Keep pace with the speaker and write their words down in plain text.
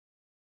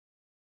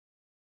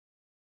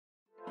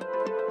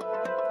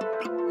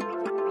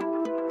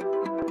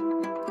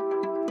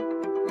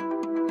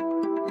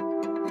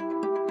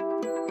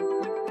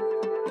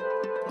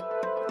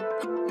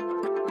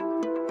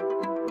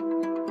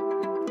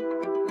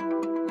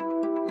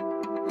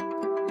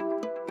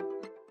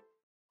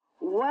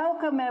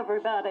Welcome,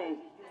 everybody.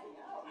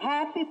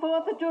 Happy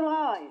 4th of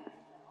July.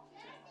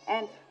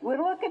 And we're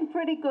looking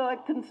pretty good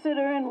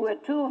considering we're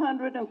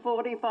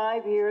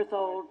 245 years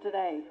old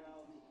today.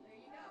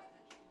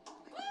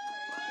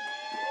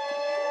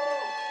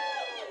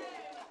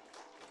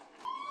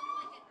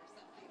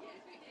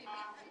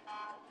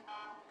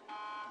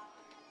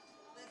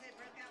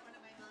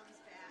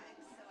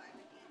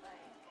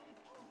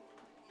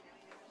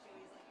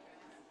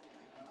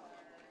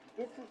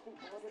 This is the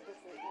order that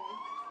they're in?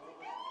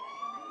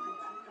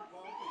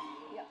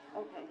 Yeah,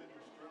 okay.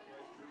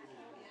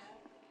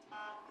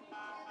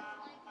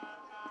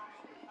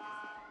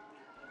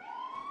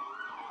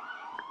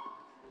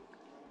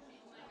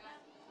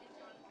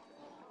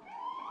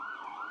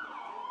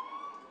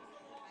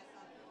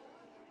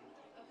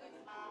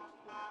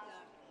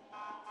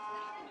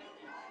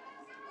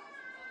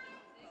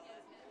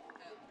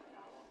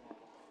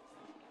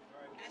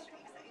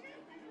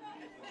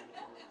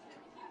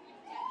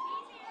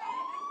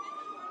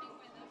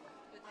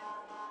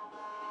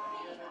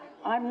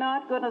 I'm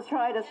not going to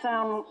try to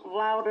sound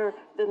louder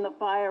than the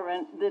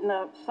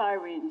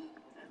sirens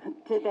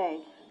today.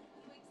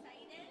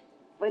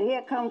 But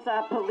here comes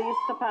our police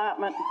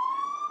department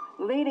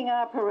leading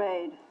our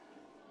parade.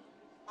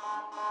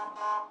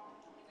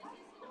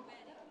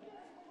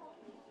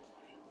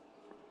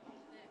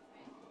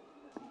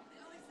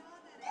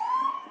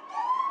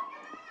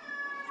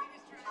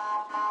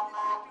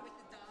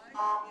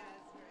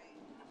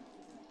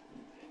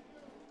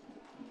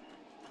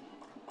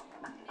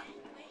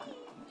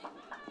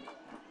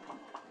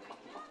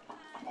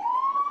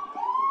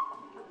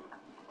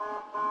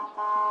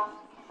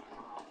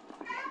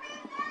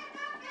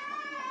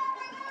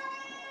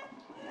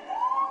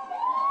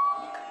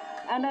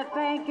 And a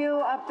thank you,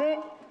 a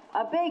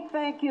big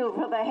thank you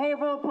for the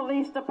Haverhill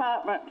Police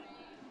Department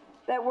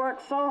that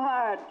works so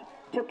hard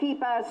to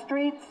keep our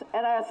streets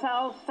and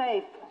ourselves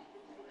safe.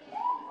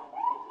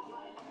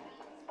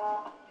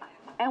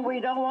 And we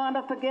don't want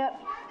to forget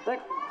the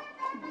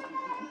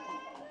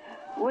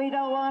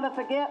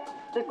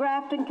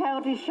Grafton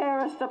County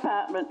Sheriff's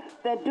Department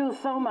that do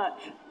so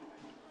much.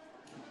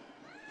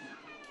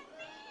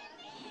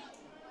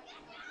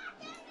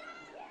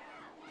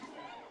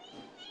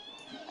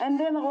 And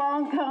then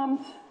along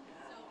comes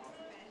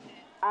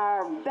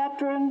our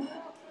veterans,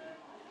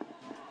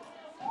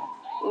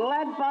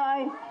 led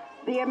by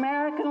the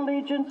American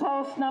Legion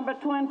Post number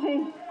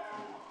 20.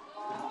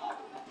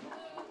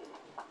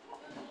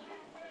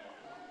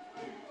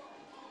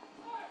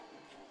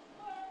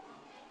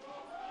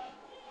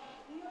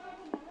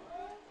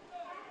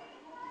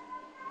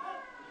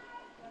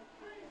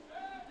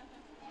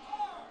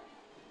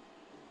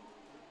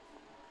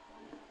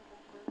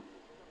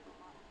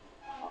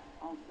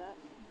 All set.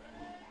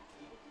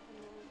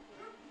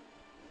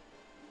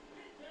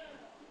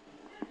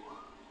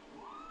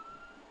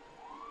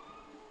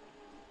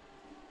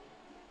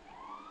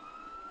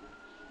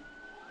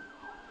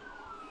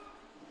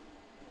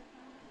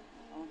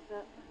 All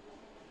set.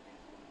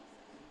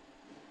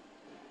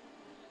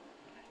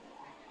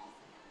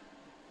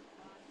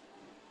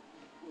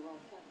 You're all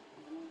set.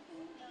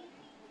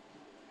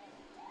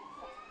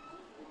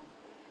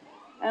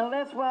 And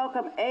let's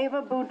welcome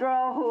Ava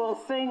Boudreau, who will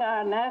sing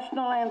our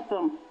national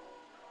anthem.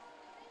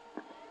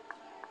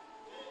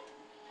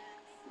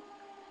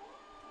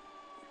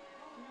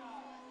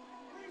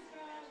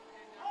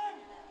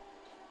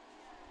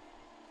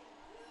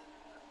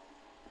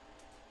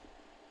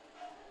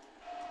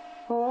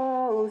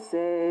 Oh,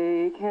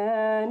 say,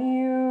 can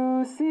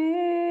you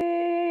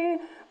see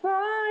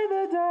by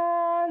the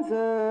dawn's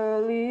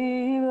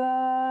early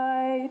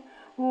light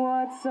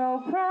what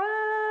so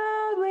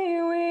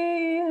proudly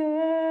we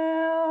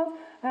hailed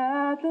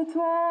at the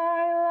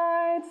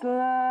twilight's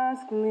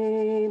last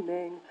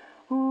gleaming,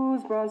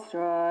 whose broad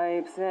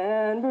stripes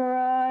and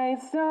bright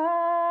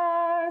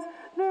stars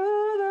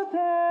through the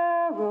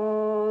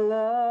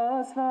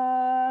perilous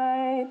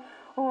fight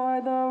o'er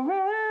the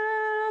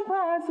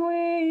ramparts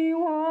we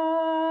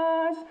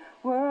watched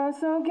were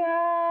so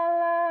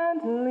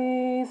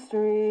gallantly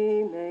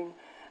streaming,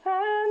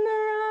 and the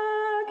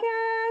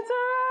rocket's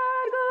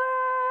red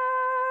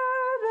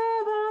glare, the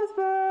bombs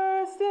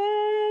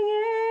bursting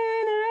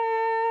in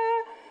air,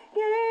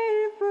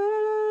 gave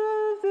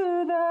proof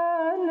to the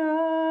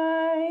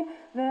night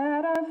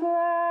that our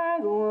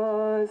flag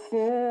was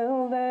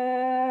still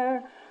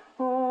there.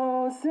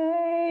 Oh,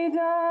 say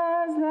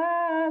does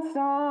that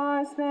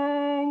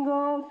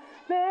star-spangled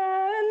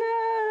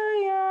banner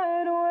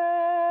yet wave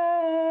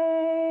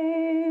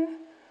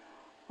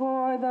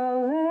o'er the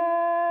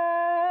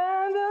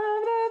land of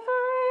the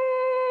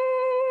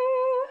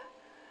free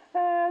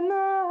and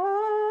the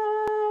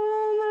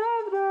home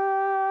of the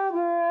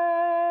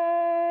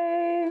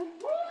brave?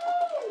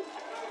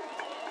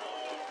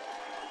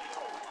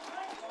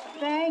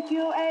 Thank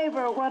you,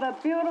 Ava. What a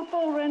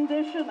beautiful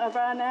rendition of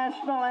our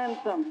national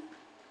anthem.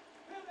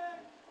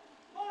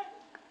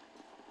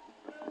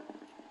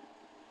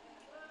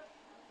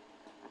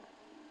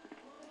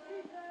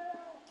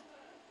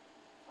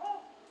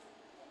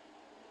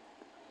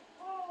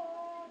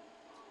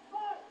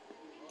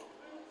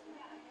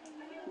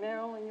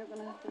 Marilyn, you're going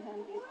to have to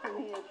hand these to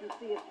me as you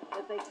see it,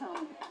 as they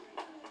come.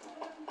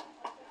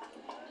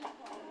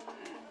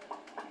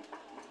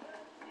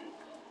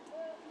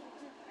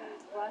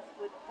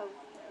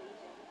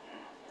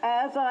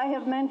 As I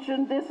have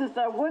mentioned, this is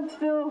our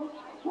Woodsville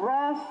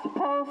Ross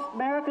Post,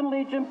 American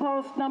Legion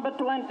Post number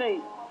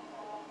 20.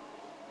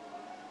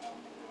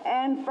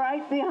 And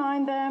right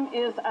behind them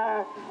is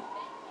our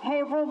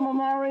Haverhill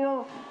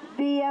Memorial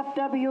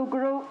VFW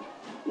group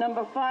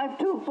number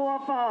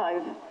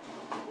 5245.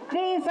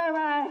 These are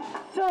our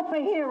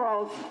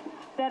superheroes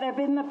that have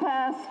in the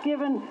past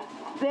given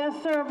their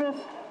service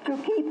to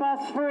keep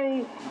us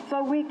free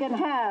so we can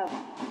have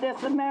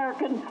this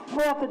American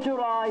 4th of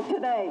July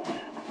today.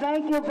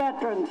 Thank you,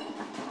 veterans.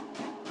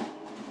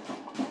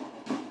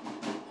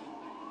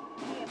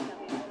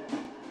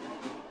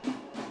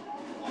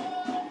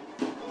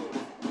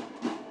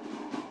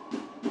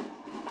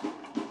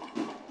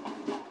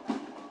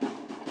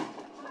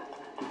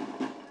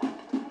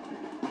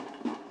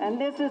 And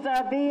this is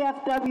our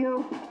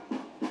VFW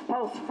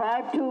Post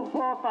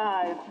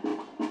 5245.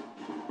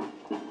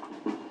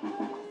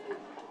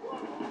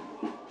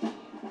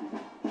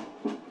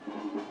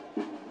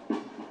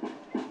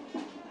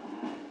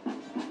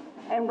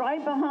 And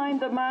right behind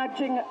the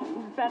marching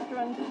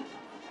veterans,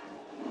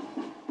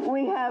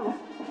 we have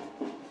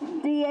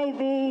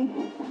DAV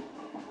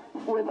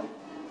with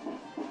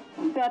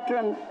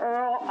veteran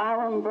Earl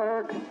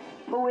Arenberg,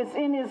 who is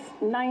in his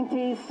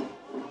 90s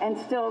and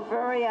still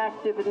very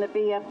active in the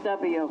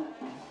VFW.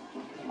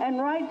 And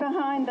right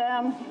behind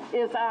them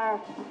is our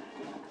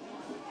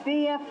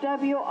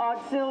VFW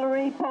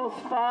Auxiliary Post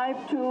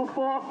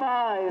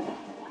 5245.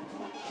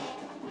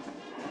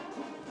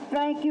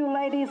 Thank you,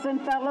 ladies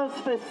and fellows,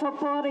 for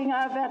supporting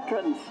our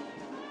veterans.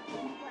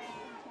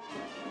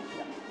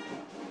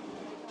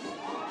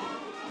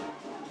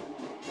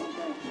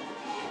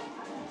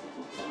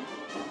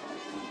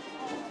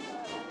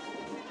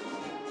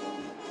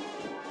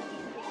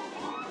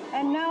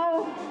 And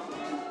now,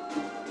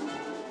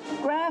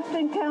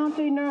 Grafton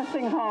County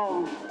Nursing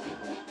Home.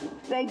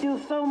 They do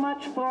so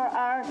much for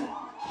our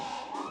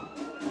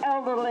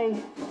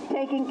elderly,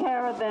 taking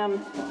care of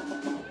them,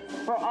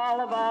 for all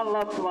of our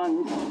loved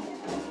ones.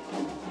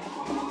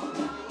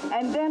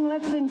 And then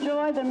let's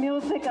enjoy the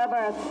music of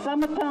our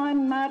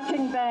summertime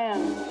marching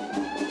band.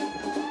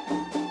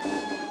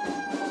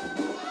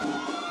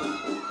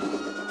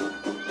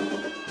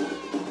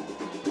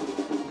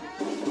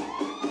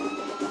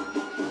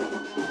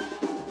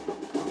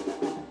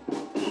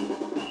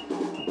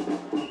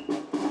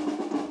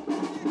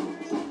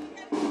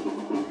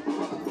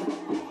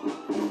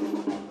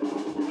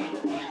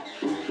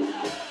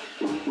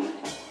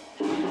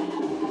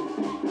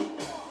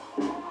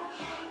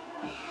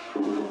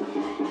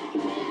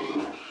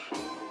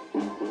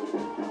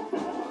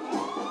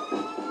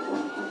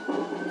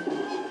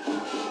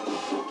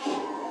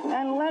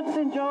 Let's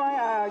enjoy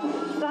our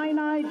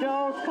Sinai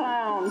Joe's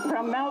Clown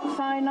from Mount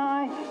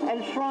Sinai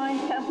and Shrine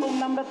Temple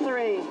number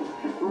 3,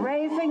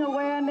 raising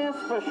awareness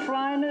for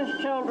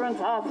Shriners Children's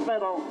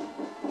Hospital.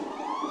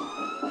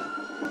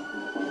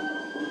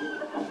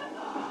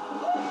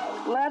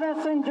 Let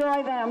us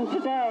enjoy them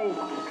today.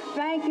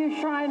 Thank you,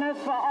 Shriners,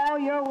 for all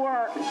your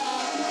work.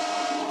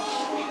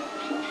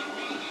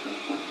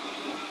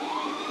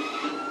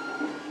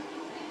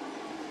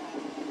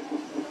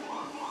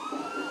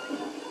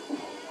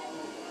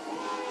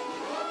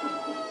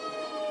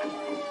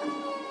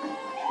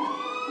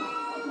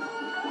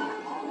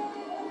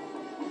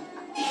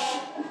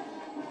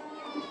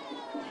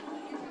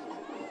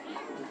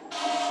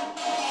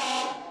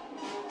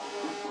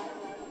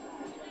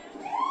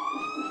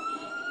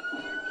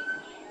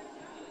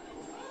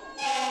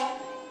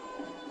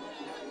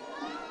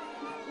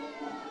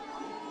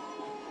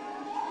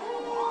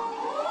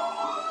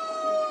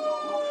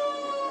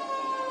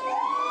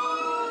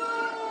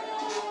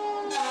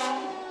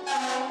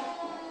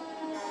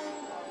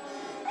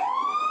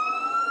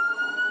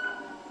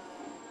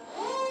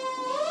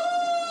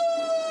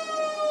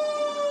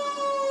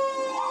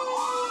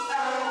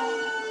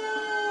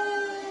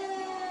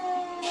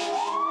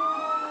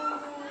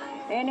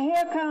 And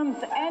here comes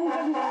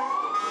engine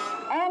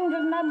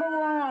number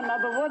 1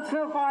 of the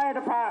Woodsville Fire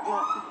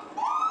Department.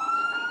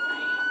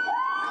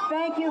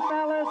 Thank you,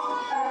 fellas.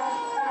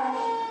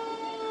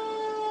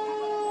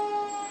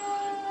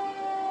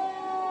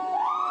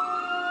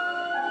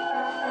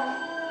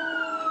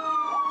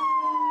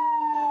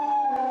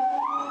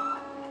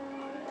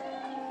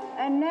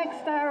 And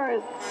next are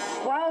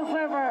Wells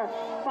River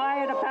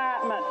Fire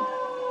Department.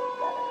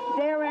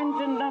 Their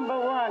engine number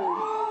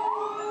 1.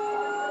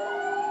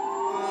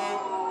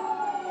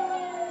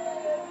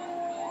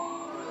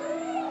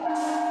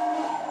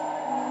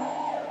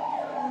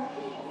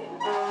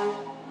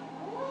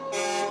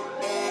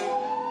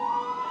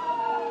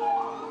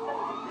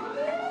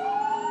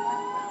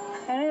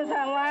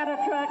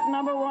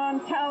 Number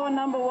 1, tower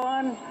number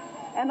 1,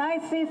 and I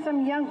see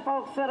some young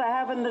folks that are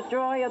having the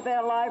joy of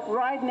their life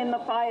riding in the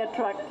fire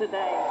truck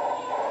today.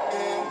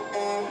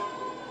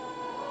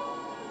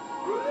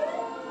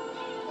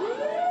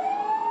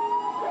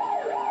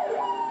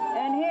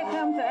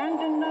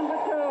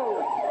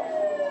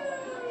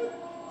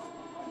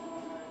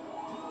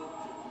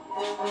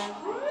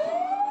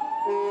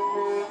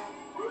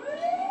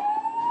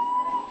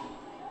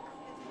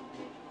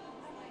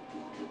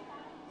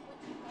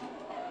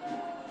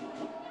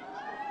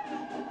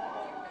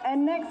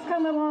 Next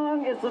come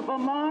along is the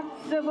Vermont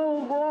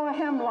Civil War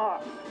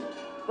Hemlocks.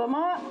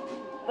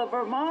 The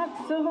Vermont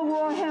Civil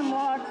War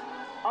Hemlocks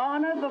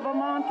honor the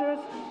Vermonters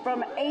from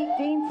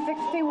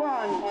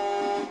 1861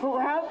 who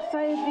helped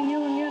save the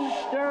Union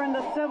during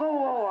the Civil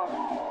War.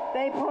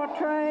 They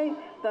portray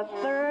the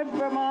 3rd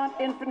Vermont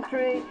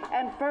Infantry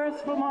and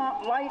 1st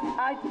Vermont Light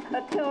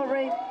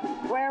Artillery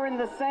wearing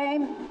the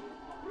same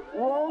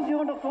wool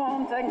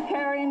uniforms and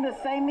carrying the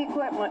same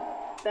equipment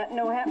that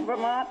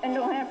Vermont and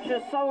New Hampshire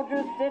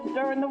soldiers did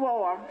during the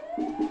war,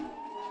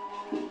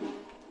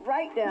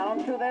 right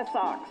down to their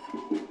socks.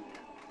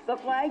 The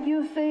flag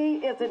you see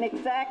is an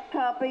exact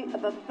copy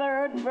of the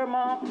 3rd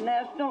Vermont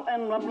National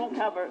Emblem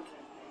covers,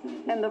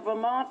 and the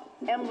Vermont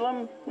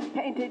emblem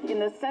painted in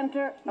the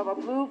center of a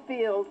blue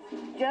field,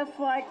 just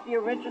like the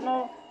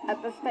original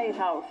at the State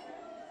House.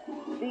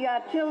 The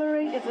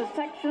artillery is a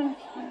section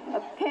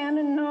of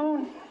cannon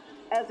known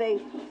as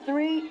a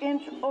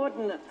 3-inch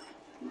ordnance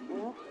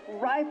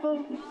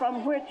rifle,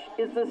 from which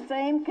is the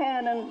same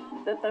cannon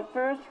that the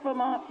 1st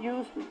Vermont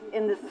used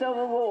in the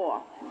Civil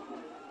War.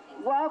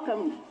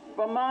 Welcome,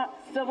 Vermont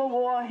Civil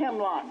War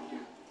Hemlock.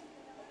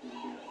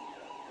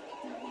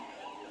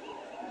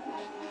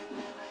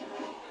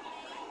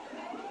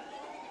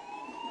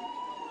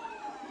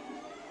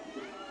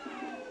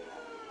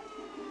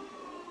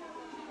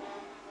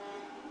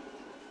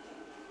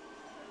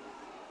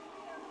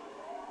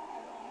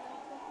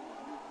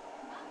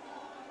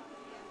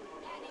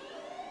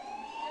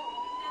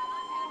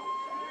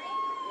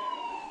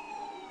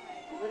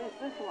 What is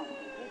this one?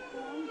 This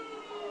one?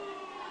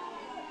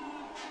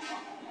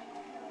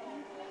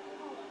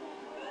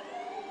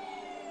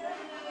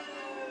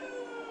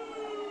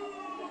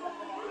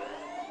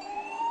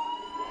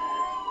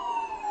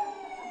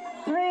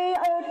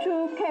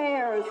 302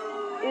 Cares.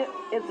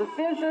 Its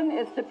vision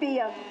is to be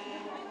a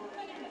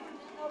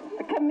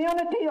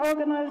community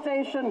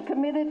organization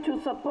committed to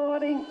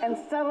supporting and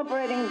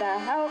celebrating the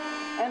health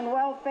and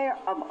welfare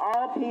of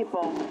all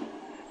people.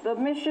 The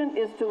mission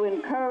is to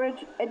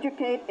encourage,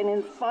 educate, and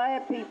inspire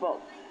people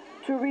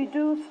to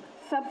reduce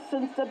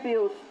substance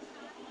abuse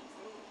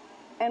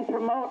and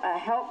promote a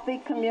healthy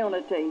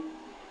community.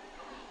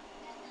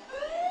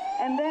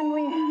 And then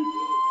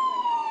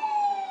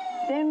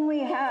we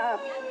have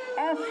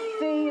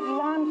SC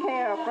Lawn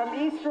Care from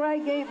East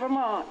Reigate,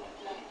 Vermont.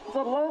 It's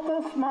a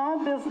local small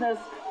business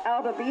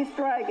out of East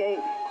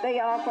Reigate. They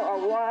offer a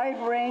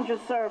wide range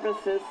of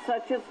services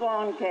such as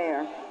lawn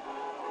care.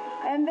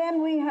 And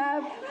then we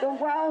have the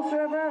Wells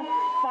River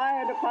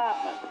Fire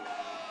Department.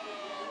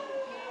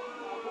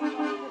 This is a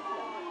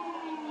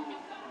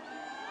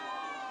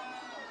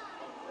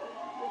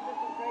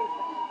great thing.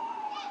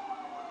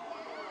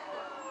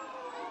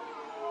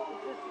 Is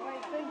this the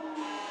right thing?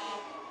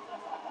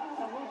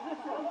 Now who's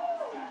this one?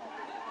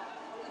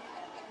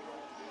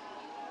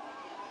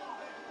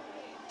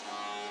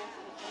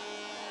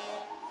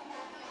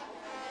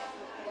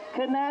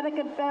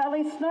 Connecticut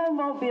Valley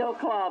Snowmobile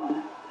Club.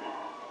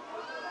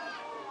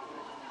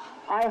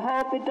 I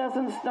hope it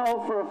doesn't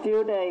snow for a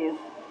few days.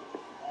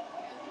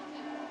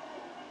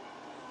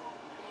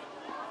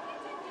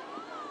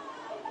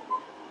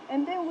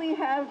 And then we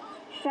have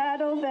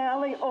Shadow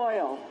Valley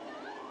Oil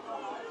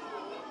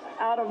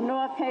out of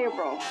North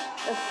Haverhill,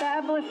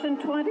 established in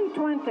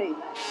 2020.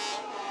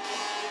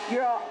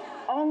 Your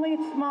only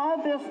small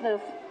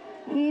business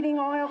heating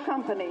oil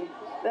company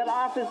that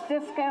offers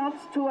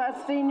discounts to our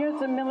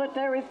seniors and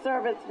military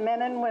service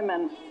men and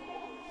women.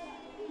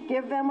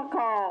 Give them a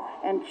call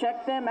and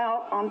check them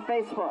out on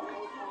Facebook.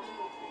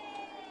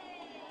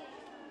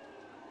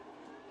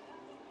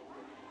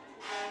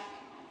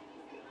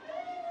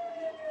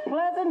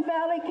 Pleasant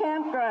Valley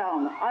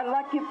Campground, our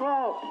lucky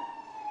float.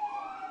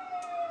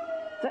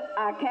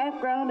 Our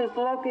campground is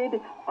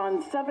located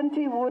on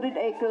 70 wooded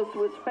acres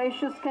with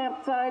spacious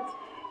campsites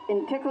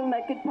in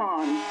Tickle-Naked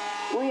Pond.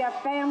 We are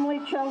family,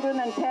 children,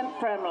 and tent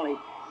friendly.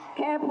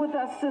 Camp with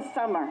us this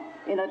summer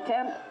in a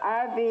tent,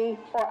 RV,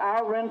 or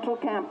our rental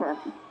camper.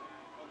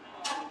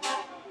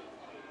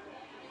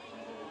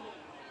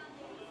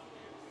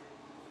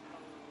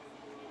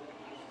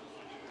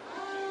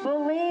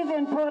 Believe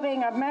in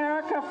putting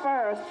America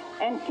first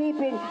and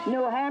keeping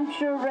New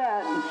Hampshire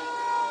red.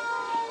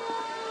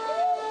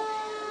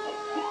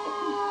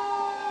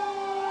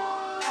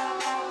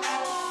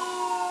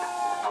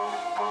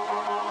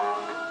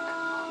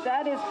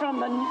 That is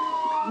from the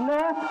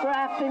North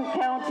Grafton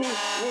County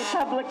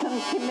Republican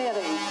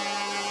Committee.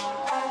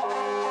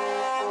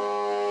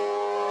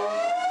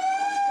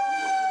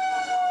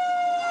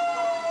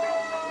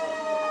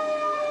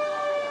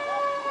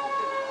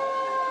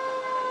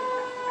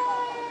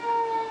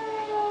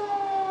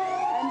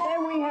 And then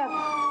we have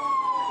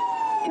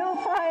 2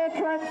 fire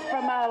trucks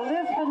from our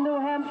Lisbon, New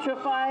Hampshire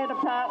Fire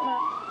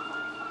Department.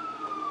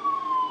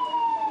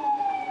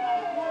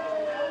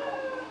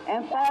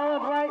 And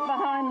followed right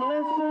behind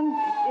Lisbon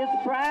is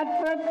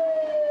Bradford,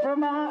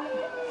 Vermont.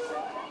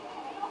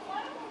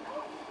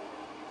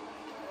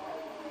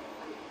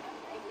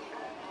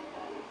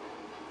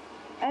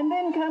 And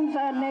then comes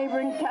our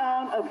neighboring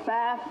town of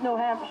Bath, New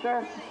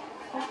Hampshire.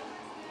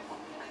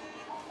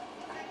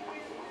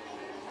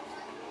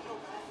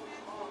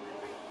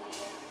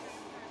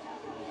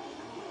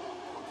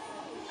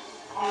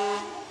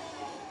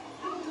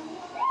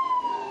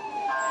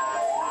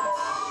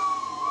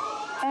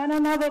 And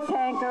another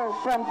tanker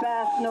from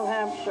Bath, New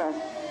Hampshire.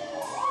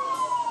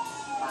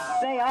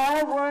 They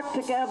all work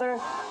together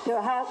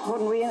to help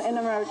when we're in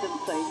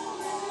emergency.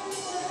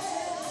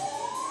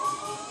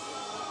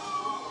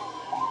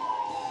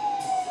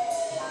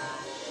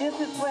 This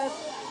is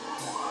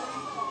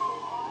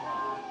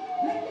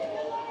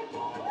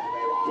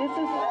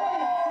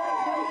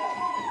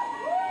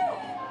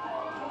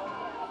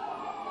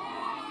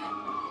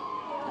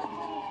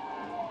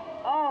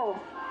oh.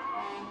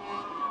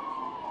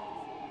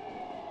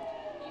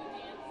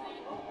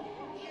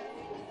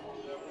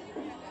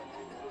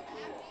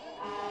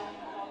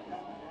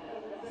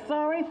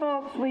 Sorry,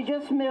 folks, we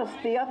just missed.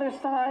 The other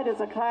side is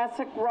a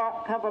classic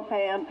rock cover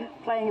band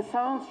playing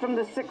songs from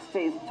the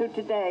 60s to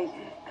today,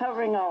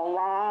 covering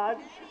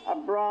a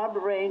broad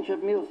range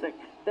of music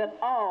that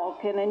all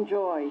can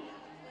enjoy.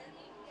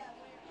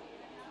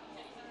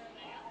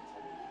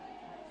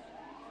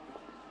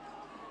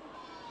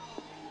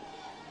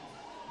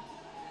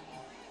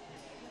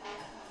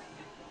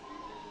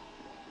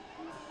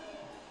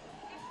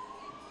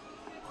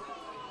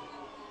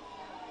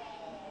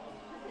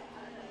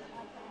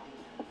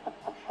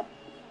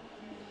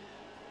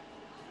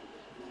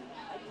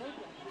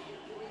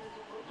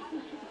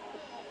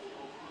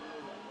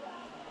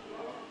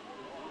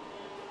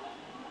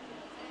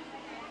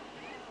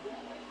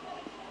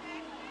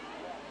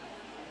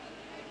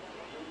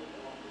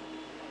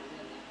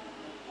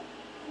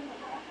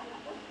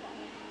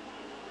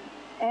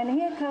 And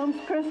here comes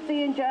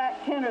Christy and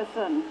Jack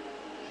Henderson.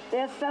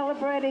 They're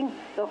celebrating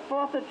the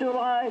 4th of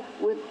July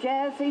with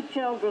jazzy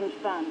children's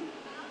fun.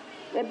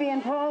 They're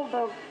being pulled,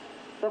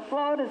 the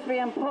float is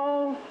being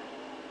pulled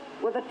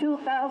with a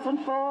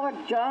 2004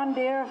 John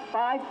Deere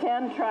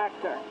 510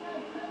 tractor.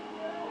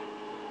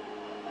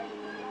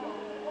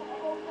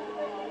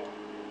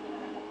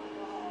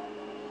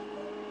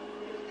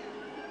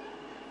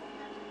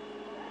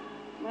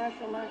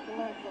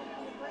 Marshall.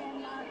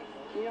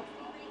 Yep.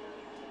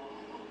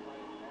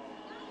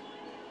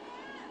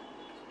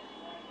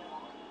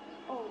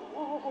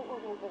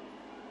 Oh.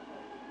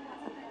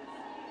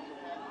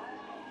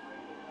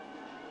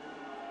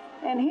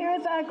 And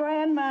here's our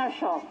Grand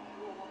Marshal.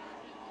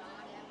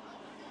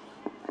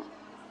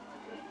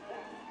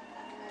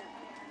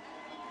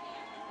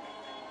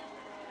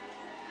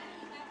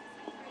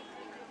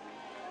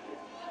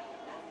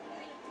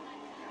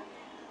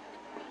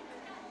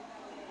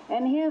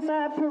 And here's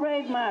our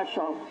Parade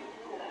Marshal.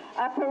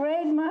 Our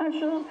Parade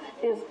Marshal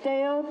is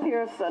Dale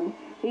Pearson.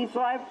 He's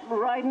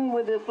riding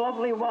with his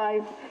lovely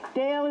wife.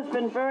 Dale has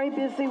been very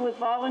busy with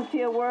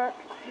volunteer work.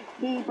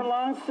 He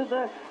belongs to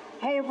the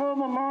Haverhill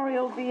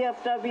Memorial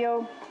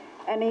VFW,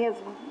 and he has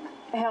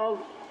held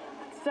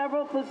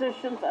several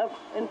positions of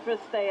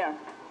interest there.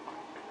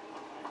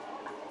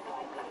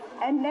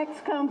 And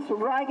next comes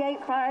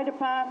Reigate Fire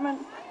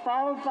Department,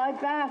 followed by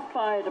Bath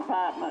Fire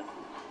Department.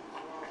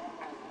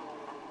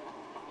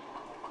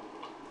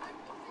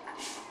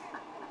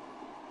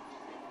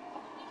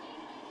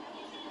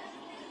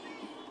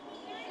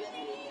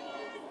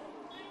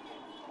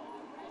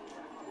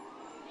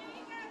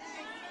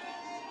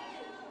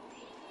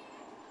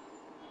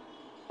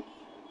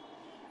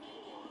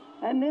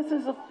 And this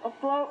is a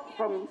float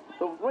from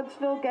the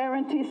Woodsville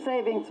Guarantee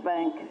Savings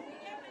Bank.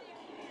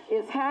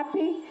 Is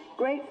happy,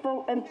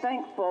 grateful, and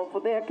thankful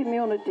for their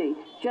community,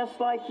 just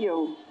like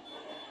you.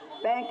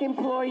 Bank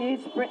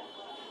employees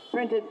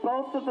printed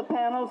both of the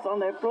panels on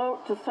their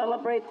float to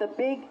celebrate the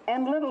big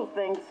and little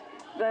things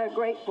they're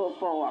grateful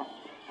for.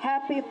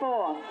 Happy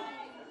 4th.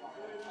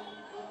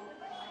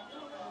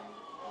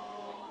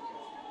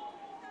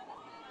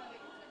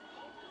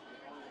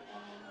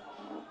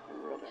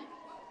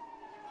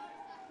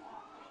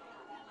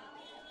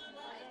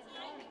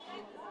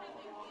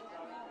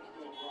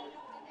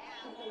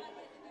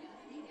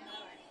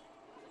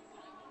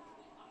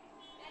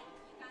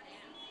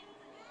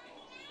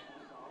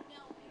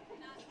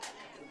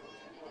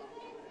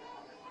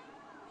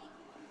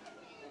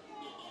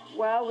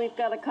 Well, we've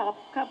got a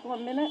couple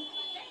of minutes.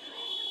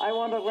 I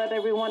want to let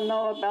everyone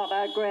know about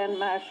our Grand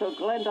Marshal,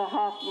 Glenda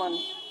Hoffman.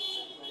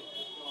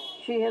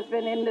 She has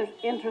been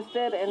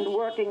interested in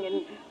working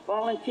in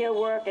volunteer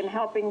work and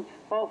helping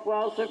both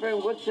Wells River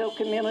and Woodsville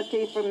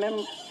community for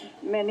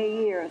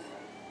many years.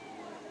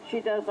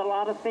 She does a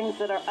lot of things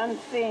that are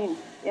unseen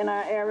in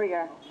our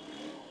area.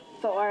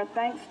 So our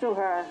thanks to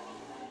her,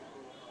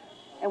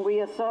 and we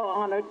are so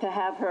honored to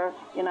have her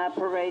in our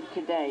parade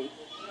today.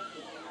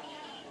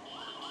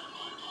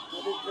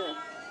 What is this?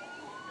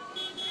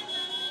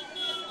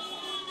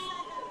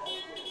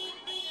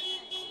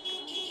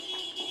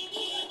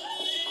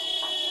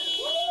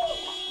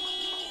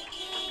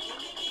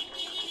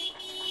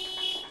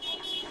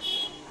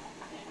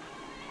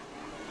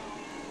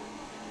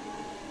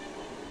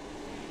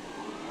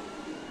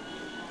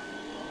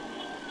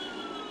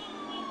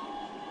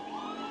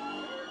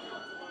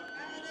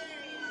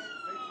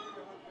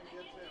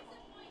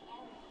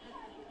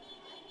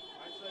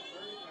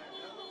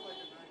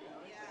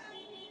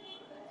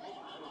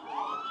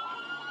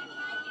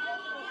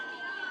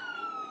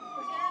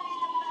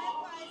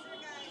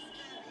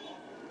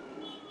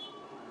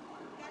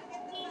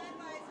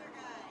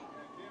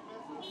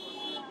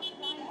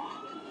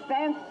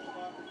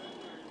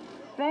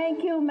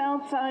 Thank you,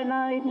 Mount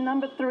Sinai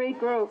number 3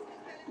 group.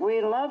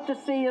 We love to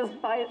see your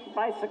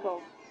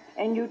bicycles,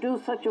 and you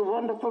do such a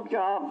wonderful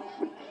job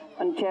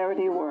on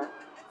charity work.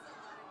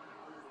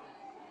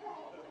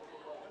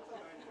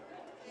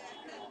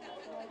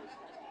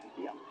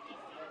 Yeah.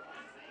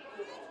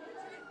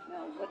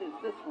 Now, what is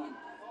this one?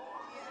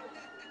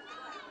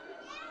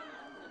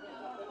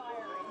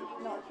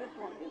 No, this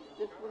one's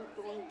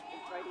the one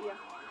that's right here.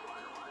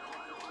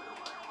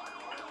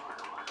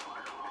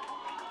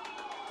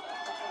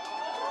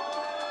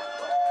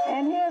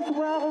 And here's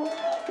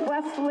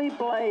Wesley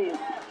Blaze,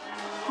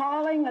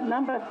 hauling a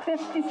number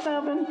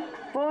 57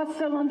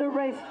 4-cylinder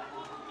race.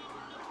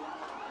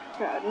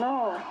 God,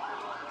 no.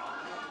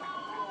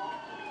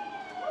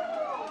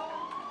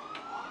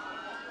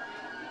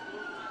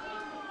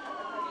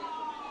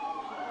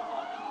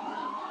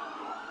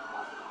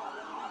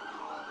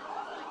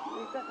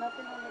 We've got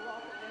nothing on the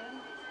rocket band.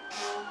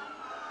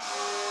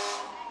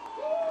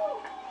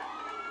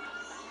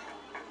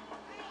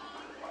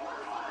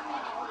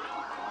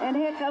 And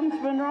here comes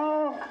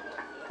Monroe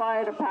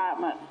Fire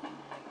Department.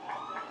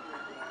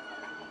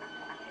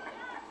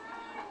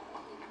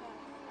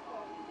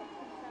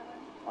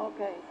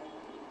 Okay.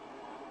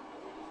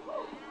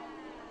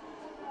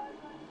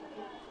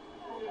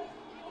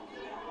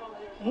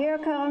 Here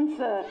comes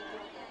the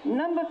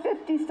number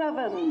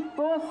 57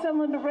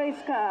 4-cylinder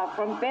race car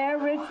from Bear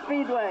Ridge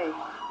Speedway.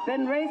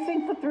 Been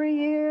racing for 3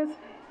 years,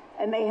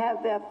 and they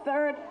have their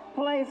 3rd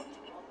place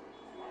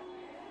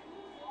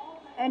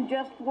and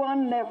just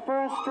won their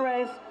first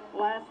race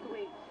last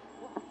week.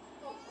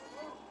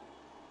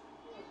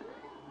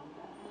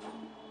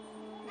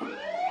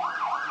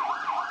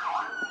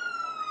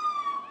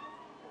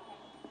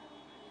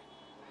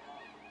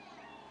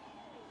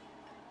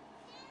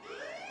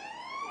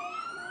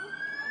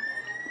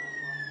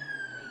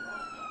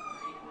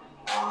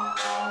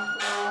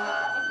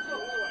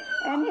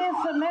 And here's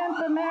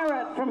Samantha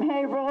Merritt from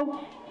Haverhill,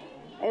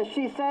 as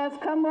she says,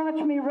 "Come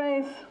watch me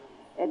race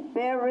at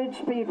Bear Ridge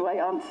Speedway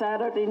on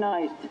Saturday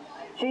night."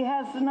 She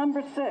has the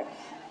number 6.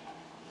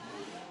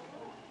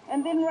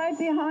 And then right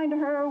behind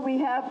her, we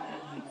have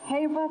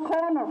Haverhill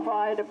Corner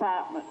Fire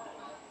Department.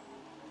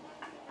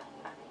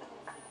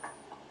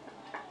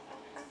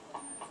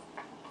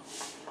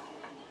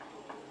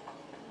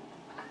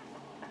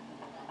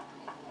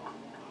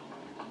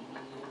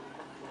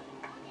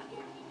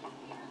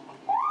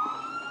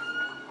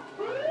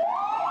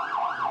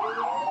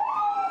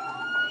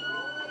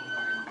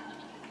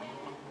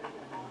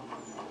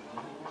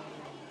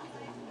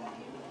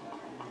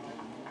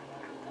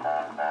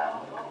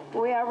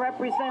 We are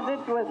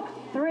represented with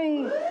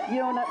 3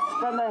 units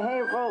from the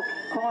Haverhill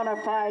Corner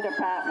Fire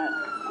Department.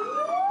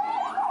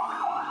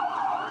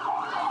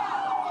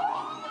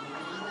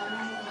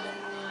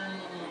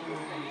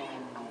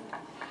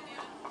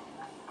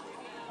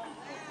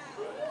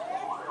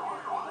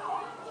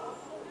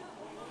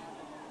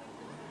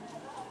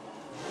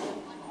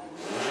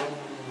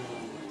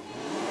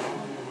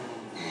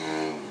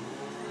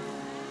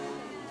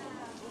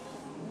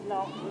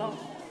 No.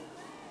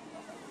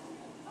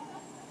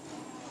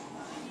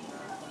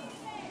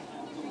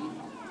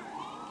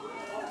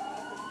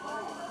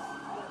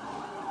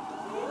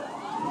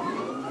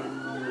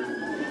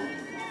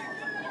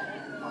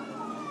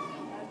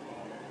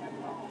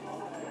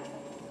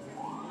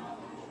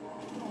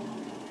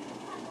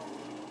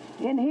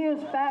 And here's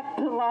Back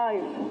to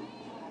Life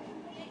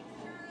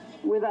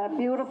with our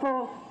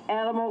beautiful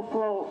animal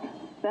float.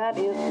 That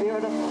is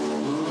beautiful.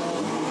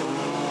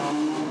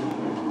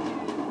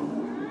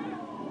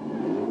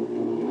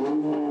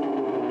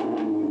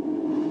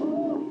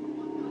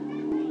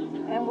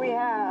 And we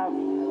have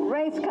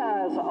race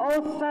cars,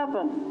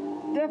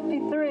 07,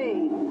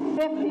 53,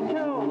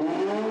 52.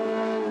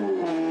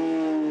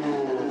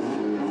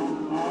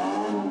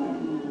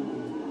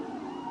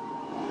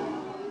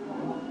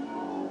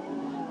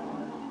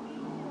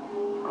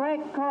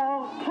 Craig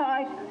Cole,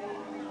 Ty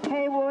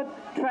Haywood,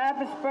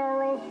 Travis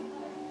Burrows.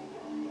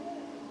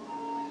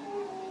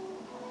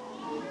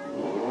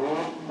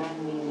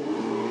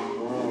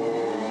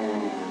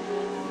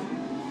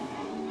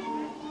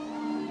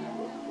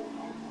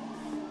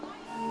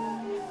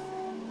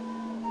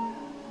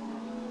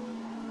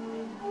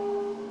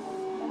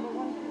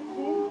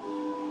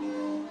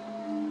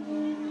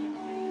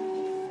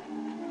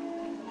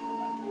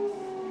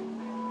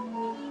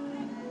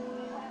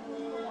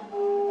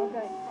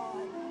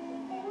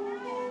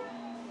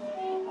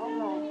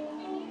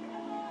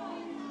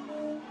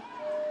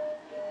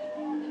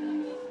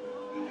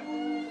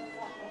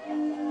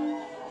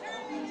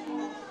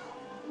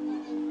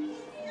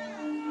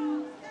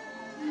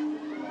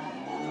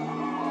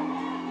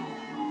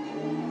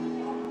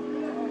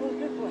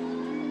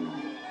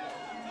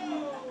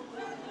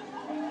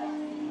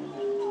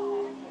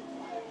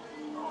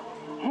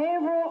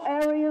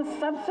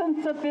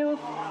 Substance Abuse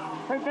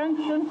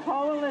Prevention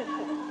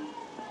Coalition.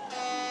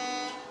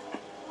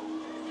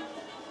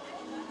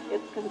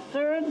 It's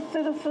concerned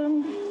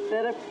citizens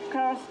that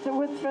across the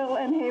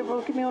Woodsville and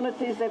Haverhill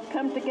communities have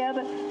come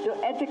together to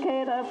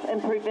educate us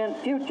and prevent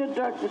future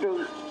drug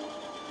abuse.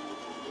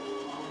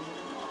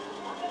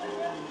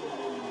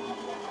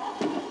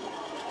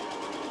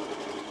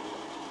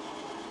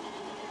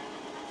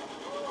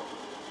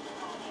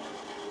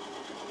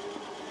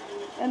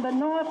 In the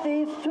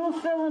Northeast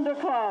Two-Cylinder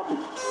Club.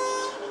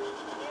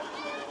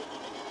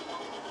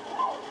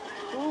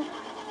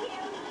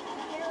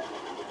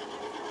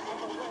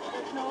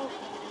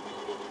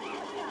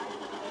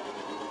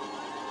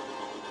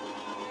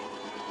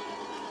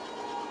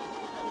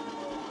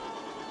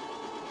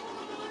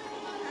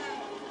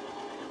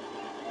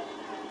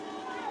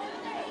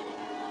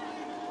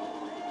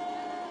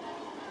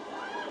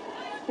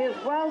 His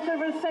Wells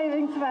River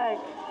Savings Bank.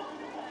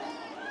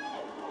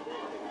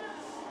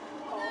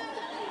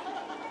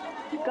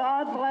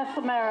 God bless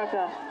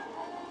America,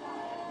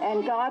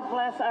 and God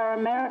bless our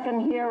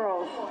American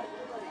heroes.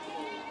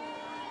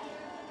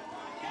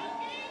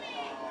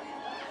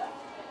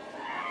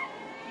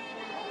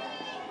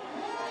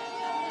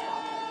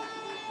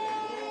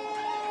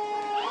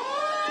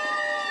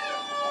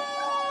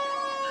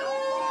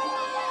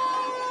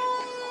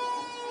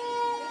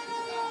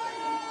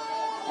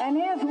 And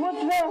here's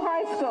Woodsville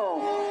High School,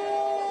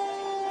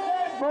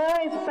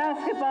 boys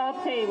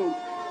basketball team,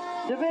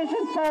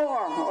 Division 4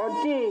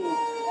 or D.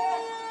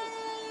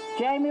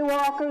 Jamie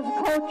Walker's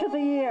Coach of the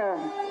Year.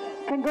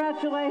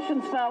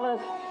 Congratulations,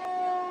 fellas.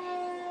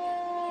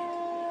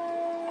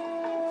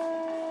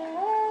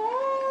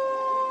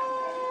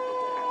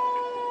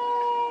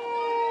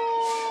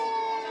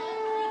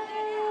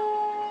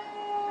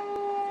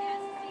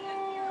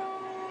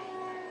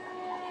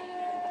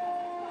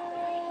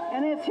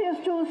 And it's his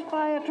two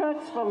fire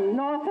trucks from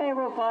North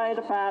Haverhill Fire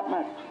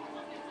Department.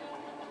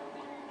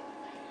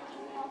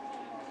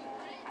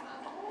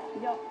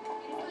 Yep.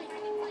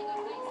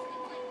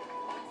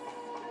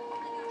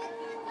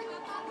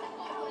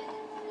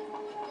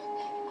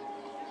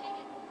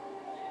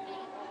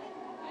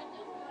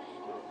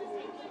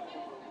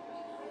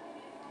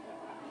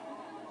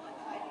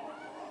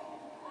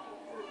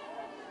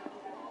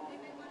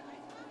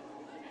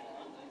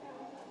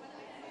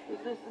 Is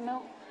this the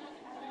milk?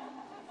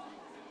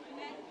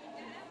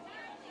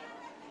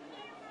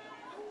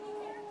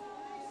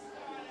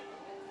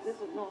 This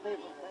is North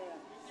Haverhill Fair.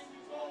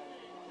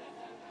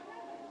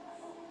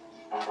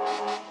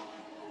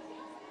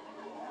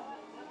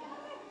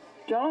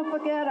 Don't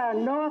forget our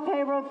North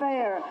Haverhill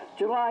Fair,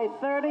 July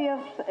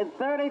 30th and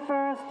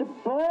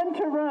 31st, Born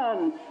to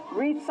Run.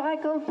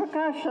 Recycled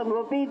percussion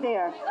will be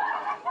there.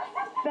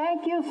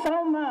 Thank you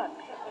so much.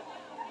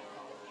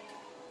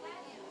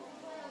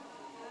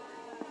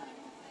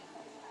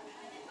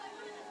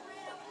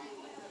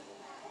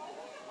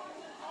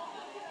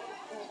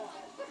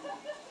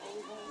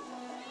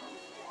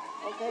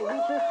 Okay,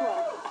 who's this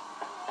one?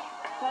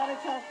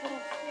 Cottage Hospital?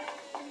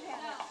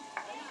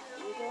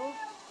 You go.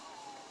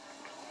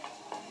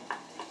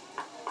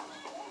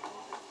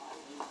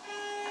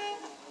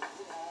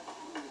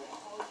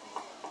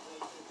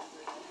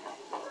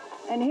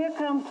 And here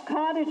comes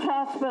Cottage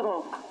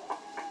Hospital.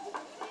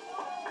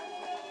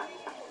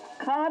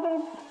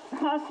 Cottage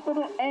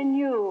Hospital and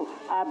you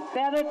are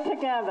better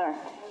together.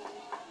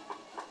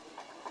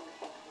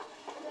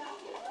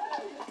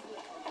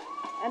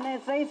 And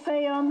as they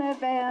say on their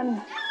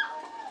van,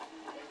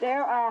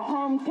 they're our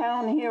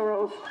hometown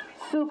heroes,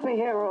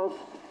 superheroes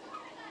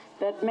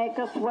that make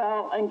us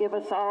well and give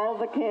us all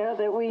the care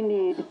that we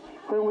need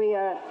when we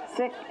are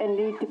sick and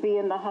need to be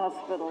in the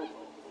hospital.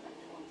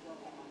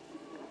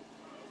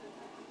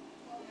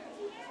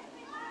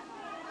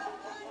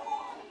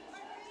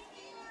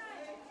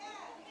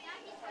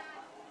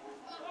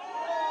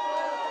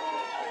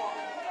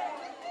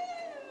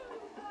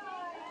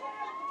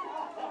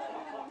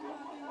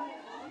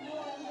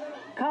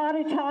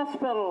 Cottage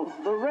Hospital,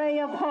 the Ray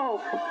of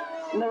Hope,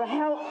 and the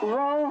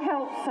Rowe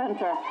Health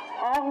Center,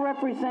 all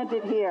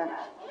represented here.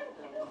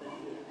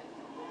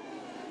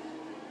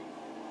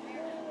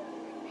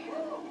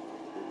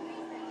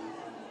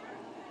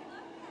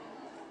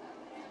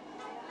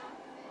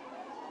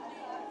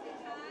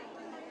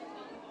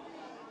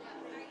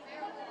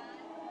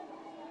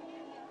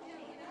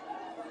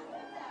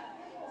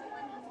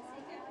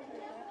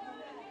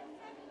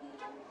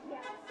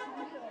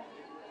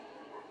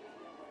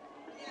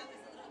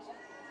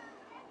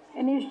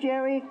 And here's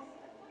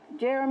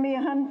Jeremy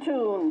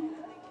Huntoon,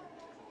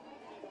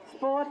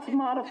 Sports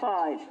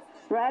Modified,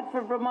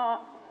 Bradford,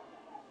 Vermont,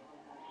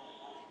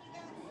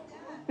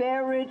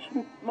 Bear Ridge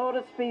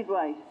Motor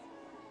Speedway.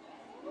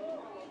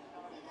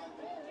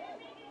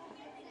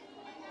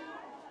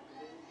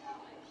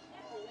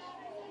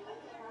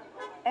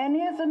 And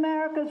here's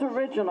America's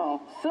original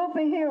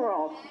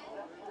superhero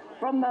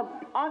from the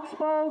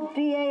Oxbow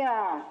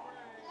DAR.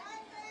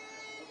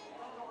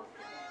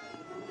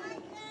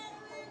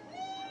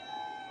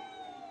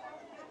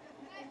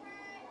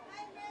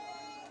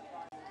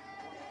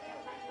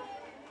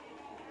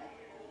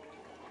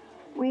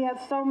 We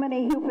have so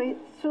many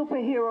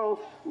superheroes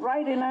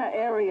right in our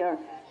area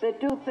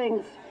that do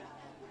things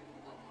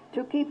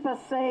to keep us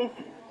safe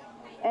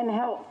and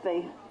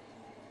healthy.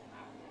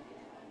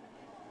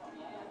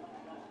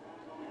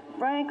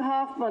 Frank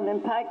Hoffman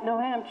in Pike, New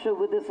Hampshire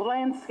with his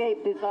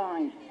landscape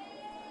design.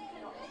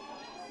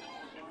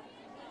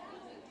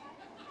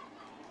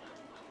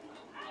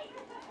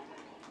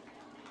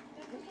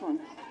 This one.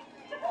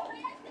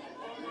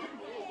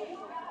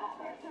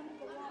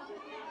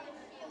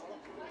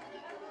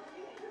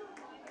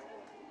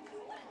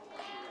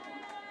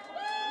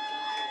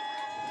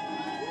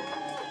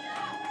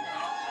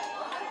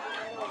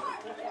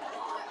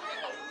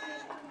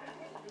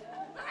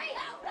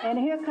 And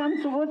here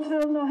comes the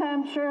Woodsville, New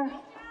Hampshire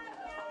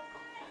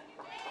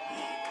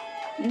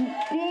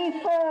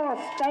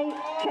D4 State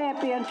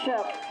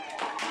Championship.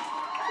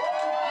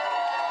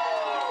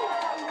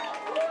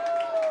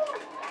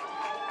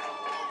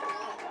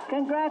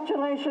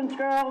 Congratulations,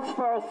 girls,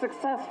 for a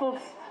successful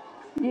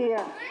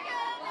year.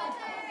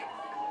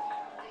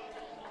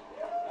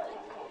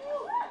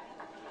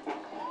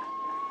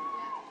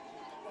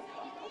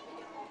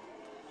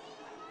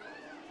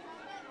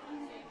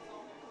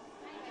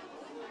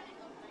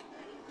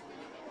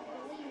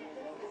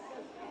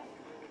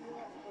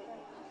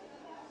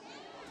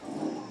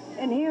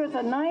 And here's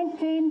a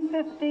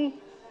 1950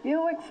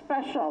 Buick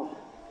Special,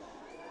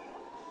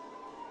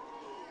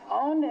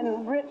 owned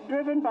and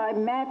driven by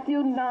Matthew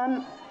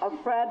Nunn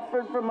of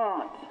Bradford,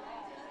 Vermont.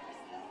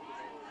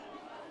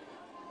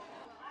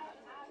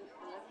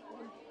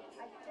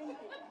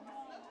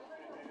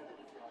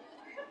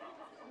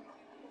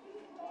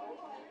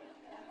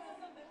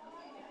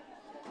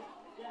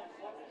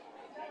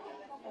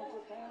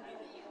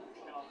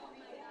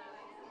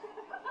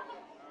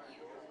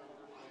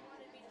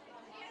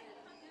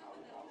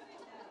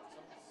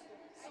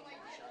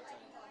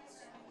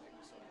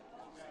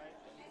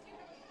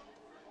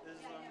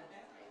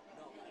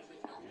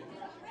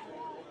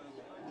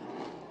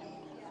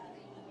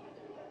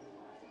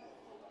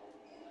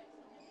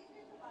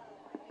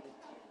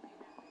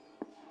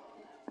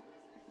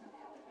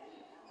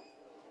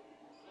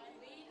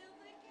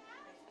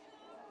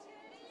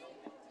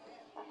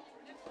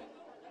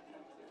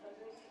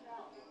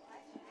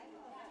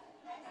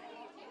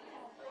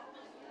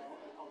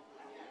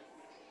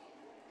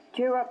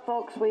 Cheer up,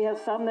 folks. We have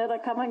some that are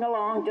coming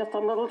along just a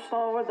little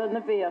slower than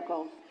the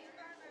vehicles.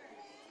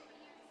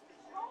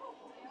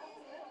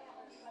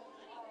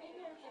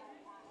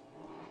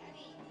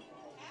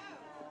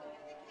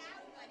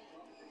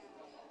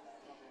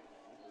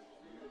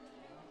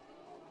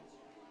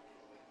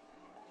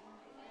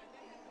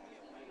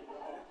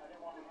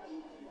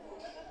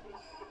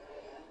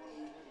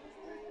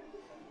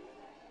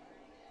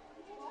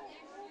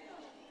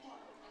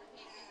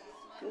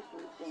 This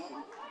is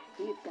gone.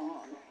 He's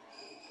gone.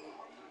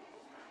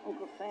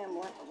 Uncle Sam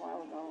went a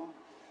while ago.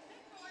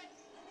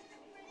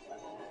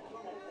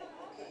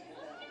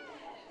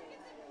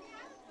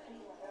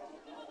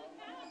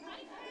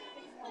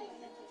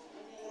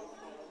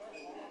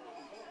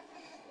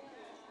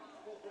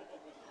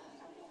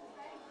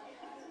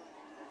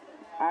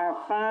 Our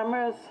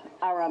farmers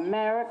are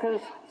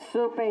America's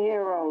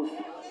superheroes.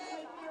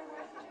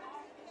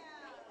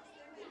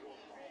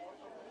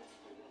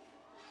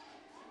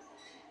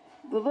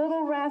 The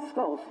Little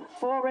Rascals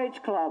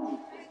 4-H Club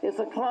is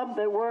a club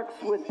that works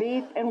with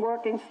beef and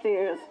working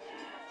steers.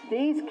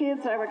 These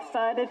kids are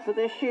excited for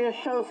this year's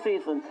show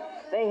season.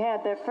 They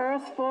had their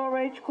first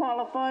 4-H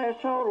qualifier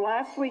show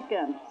last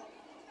weekend.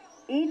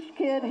 Each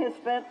kid has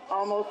spent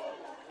almost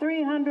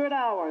 300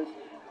 hours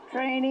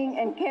training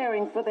and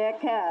caring for their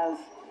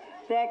calves.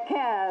 Their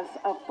calves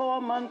are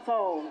 4 months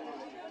old.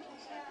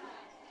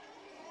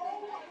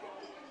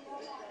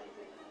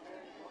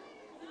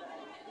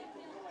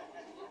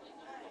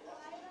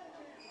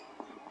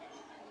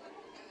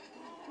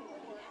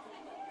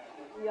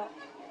 Yep.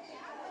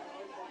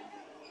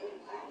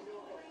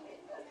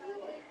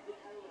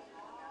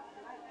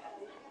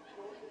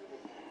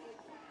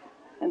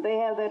 And they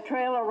have their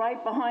trailer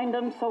right behind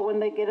them, so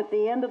when they get at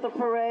the end of the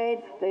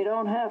parade, they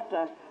don't have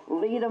to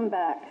lead them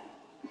back.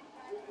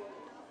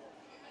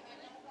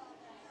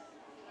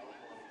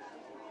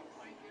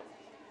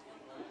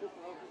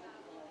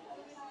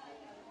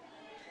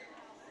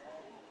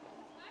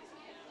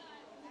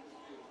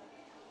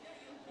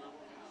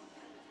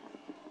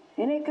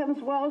 And here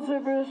comes Wells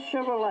Rivers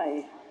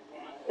Chevrolet.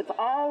 It's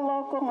all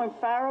local and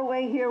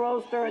faraway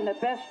heroes during the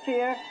best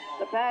year,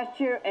 the past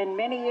year, and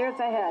many years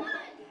ahead.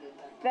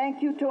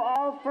 Thank you to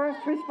all first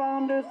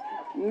responders,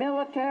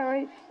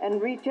 military, and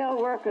retail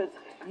workers.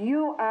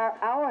 You are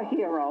our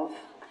heroes.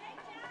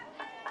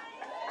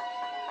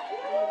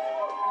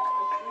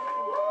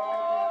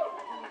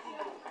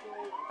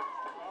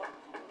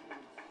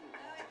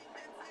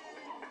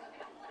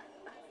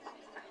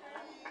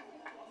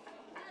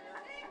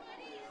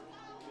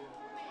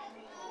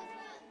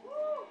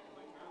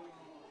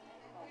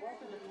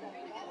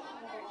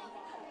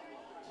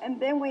 And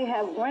then we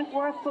have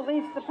Wentworth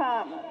Police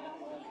Department,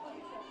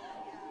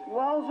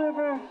 Wells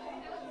River,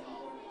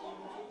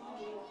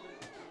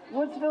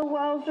 Woodsville,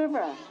 Wells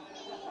River.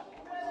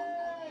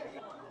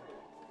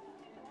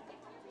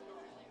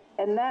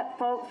 And that,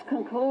 folks,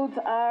 concludes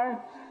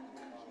our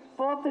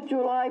 4th of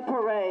July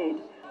parade.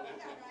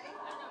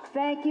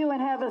 Thank you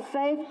and have a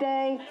safe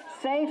day,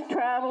 safe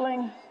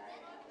traveling,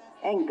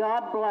 and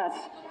God bless.